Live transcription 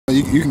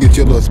you can get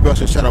your little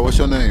special shout out. What's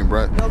your name,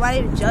 bro? Yo, my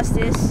name is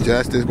Justice.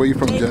 Justice, where you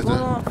from, Justice?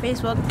 On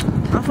Facebook.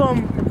 I'm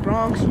from the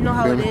Bronx. You know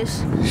how it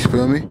is. You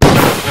feel me?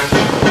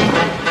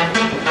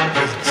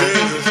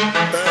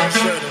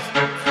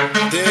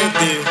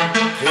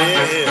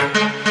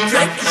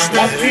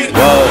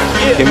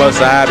 Whoa, Kimo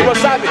Sabe.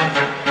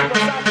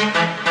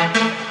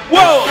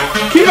 Whoa,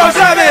 Kimo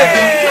Sabe.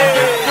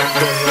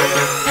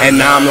 And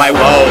now I'm like,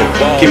 whoa,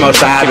 Kimo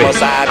Sabe.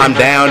 I'm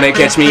down, they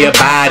catch me a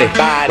body,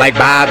 like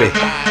Bobby,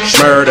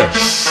 Schmurder,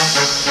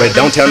 but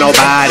don't tell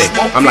nobody.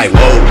 I'm like,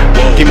 whoa,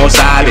 Kimo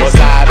Sabe.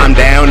 I'm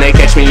down, they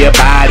catch me a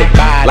body,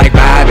 like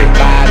Bobby,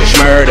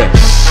 Schmurder,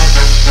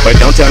 but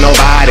don't tell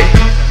nobody.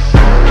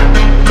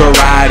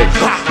 Karate,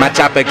 my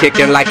chopper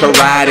kicking like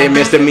karate,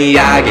 Mr.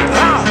 Miyagi.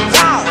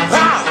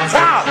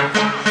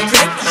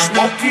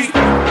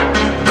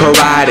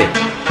 Karate,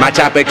 my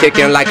chopper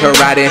kicking like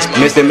karate,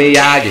 Mr.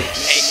 Miyagi.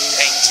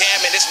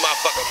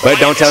 But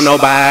don't tell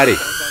nobody.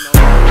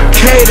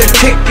 Cater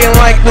kicking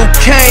like Luke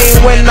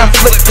Kane when I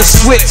flip the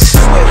switch.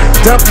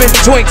 Dumping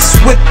joints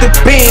with the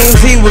beans,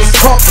 he was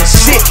talking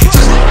shit.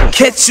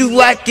 Catch you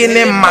lacking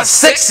in my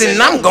section,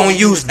 I'm gon'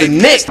 use the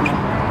nick.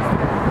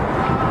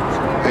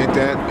 Ain't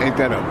that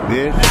a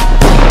bitch?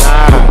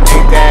 Nah,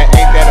 ain't that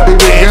a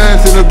bitch? Big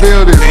guns in the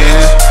building,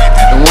 man.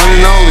 The one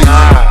and only.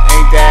 Nah,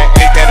 ain't that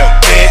a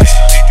bitch?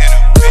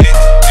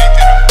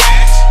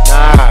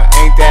 Nah,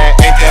 ain't that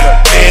a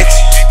bitch?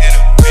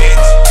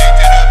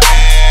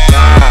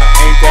 Nah,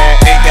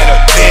 ain't that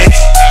a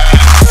bitch?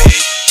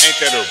 Ain't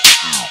that a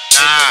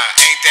nah,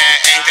 ain't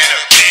that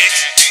a bitch?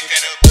 Ain't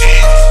that a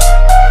bitch?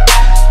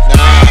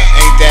 Nah,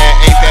 ain't that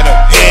a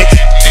bitch?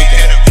 Ain't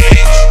that a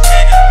bitch?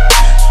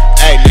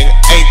 Hey nigga,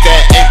 ain't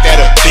that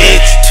a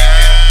bitch?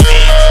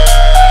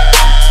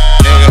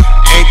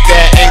 Nigga,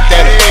 ain't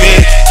that a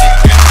bitch?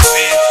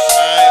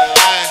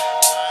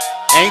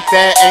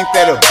 Ain't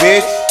that a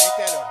bitch?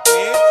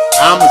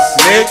 I'm a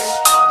snitch.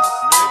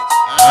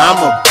 I'm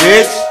a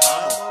bitch.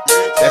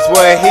 That's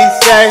what he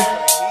say.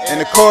 And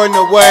according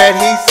to what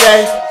he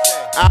say,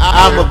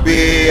 I'ma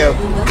be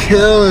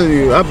Killing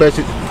you. I bet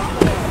you.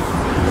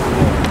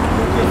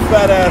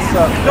 fat ass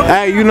up.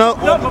 Hey, you know.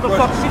 No,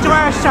 motherfucker, get your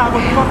ass shot,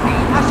 motherfucker.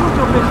 I shoot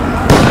your bitch.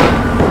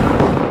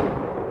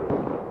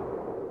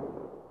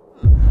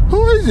 Who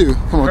is you?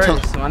 Come on, Chris, tell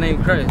me. my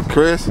name Chris.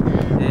 Chris?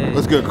 Yeah.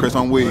 What's good, Chris?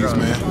 I'm Weez,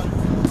 man.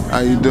 How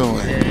you doing?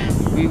 Yeah.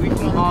 We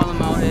from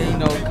Harlem out here, you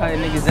know,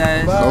 cutting niggas'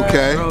 ass.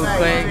 Okay. Real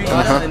quick.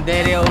 And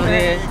daddy over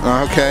there.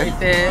 Okay. Right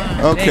there.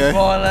 Okay. They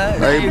baller.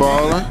 Hey,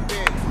 ballin'.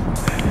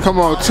 Come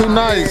on, too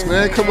nice,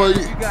 man. Come on.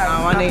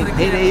 My name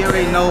Day, you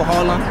already know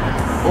Harlem.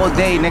 All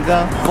day,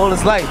 nigga. All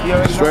his life. You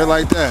already know. Straight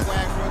like that.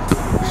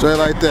 Straight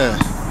like that.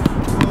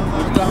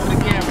 Stop the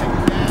camera.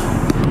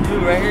 You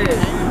right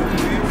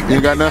here.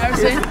 You got nothing?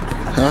 Harrison?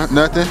 Huh?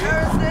 Nothing?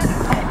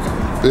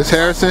 This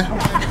Harrison?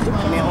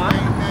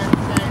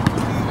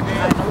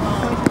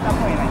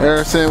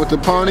 Harrison with the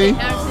pony?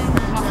 Harrison,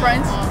 my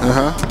friends.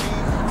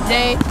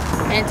 Jay,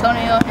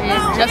 Antonio,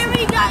 and Justin.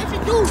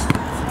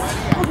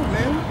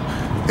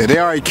 Yeah, they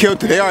already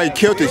killed it. They already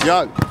killed it.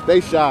 Y'all,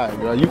 they shy,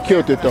 bro. You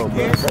killed it though,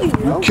 bro.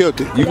 You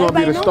killed it. You gonna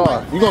be the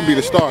star. You gonna be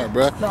the star,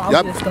 bro.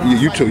 Y'all,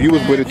 you too. You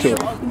was with it too.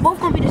 Both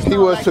gonna be the star. He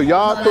was too.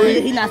 Y'all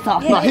three. He not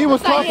talking. No, he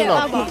was talking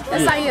though.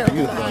 That's not you.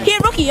 He a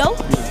rookie, yo.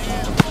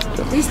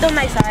 He's still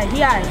nice, alright.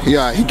 He alright.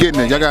 Yeah, he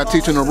getting it. Y'all gotta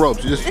teach him the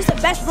ropes. You just. This the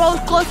best rose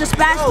close to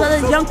Splash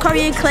Brothers, Young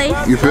Curry and Clay.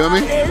 You feel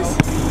me?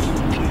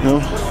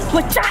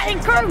 With Chai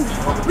and Curry.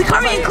 We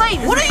Curry and Clay.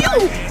 What are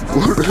you?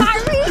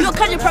 Kyrie? You're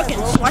Cousin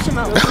Perkins. Watch him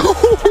out.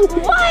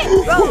 What?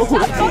 Bro,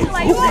 stop talking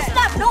like that.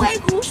 Stop. No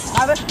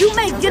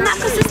ankles. You're not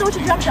consistent with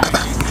your jump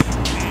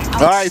shots.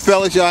 All right,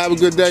 fellas, y'all have a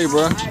good day,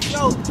 bro.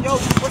 Yo,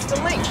 what's the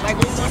link?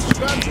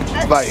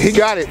 Like, he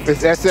got it.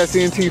 It's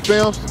SSNT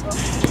Films.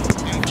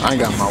 I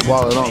ain't got my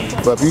wallet on me,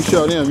 but if you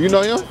show them, you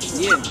know him?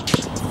 Yeah.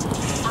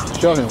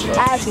 Show him, bro.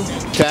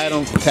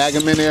 Tag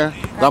him in there.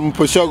 I'm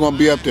for sure gonna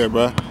be up there,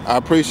 bro. I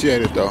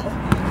appreciate it though.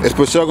 It's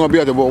for sure gonna be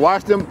up there. But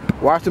watch them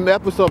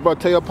episodes, bro.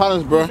 Tell your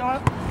partners, bro.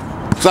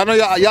 Cause I know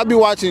y'all be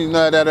watching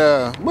that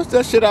what's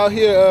that shit out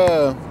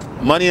here?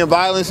 Money and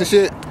Violence and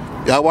shit.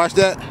 Y'all watch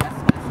that?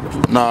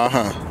 Nah,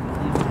 huh?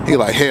 He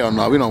like, hell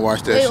no, we don't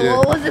watch that shit.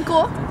 What was it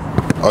called?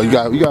 Oh, you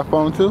got a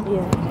phone too?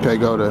 Yeah. Okay,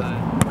 go there.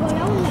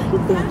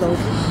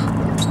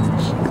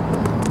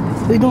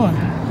 What you doing?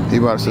 He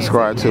about to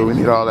subscribe too. We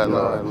need all that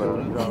love.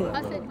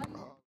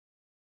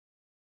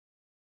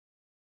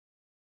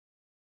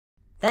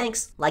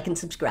 Thanks. Like and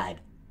subscribe.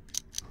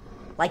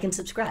 Like and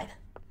subscribe.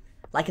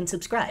 Like and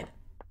subscribe.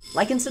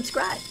 Like and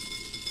subscribe.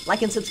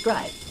 Like and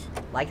subscribe.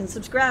 Like and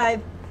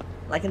subscribe.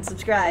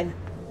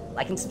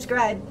 Like and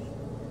subscribe.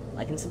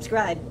 Like and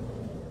subscribe.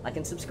 Like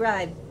and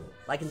subscribe.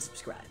 Like and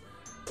subscribe.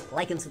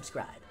 Like and subscribe. Like and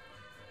subscribe.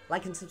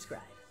 Like and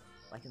subscribe.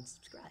 Like and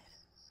subscribe.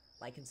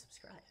 Like and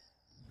subscribe.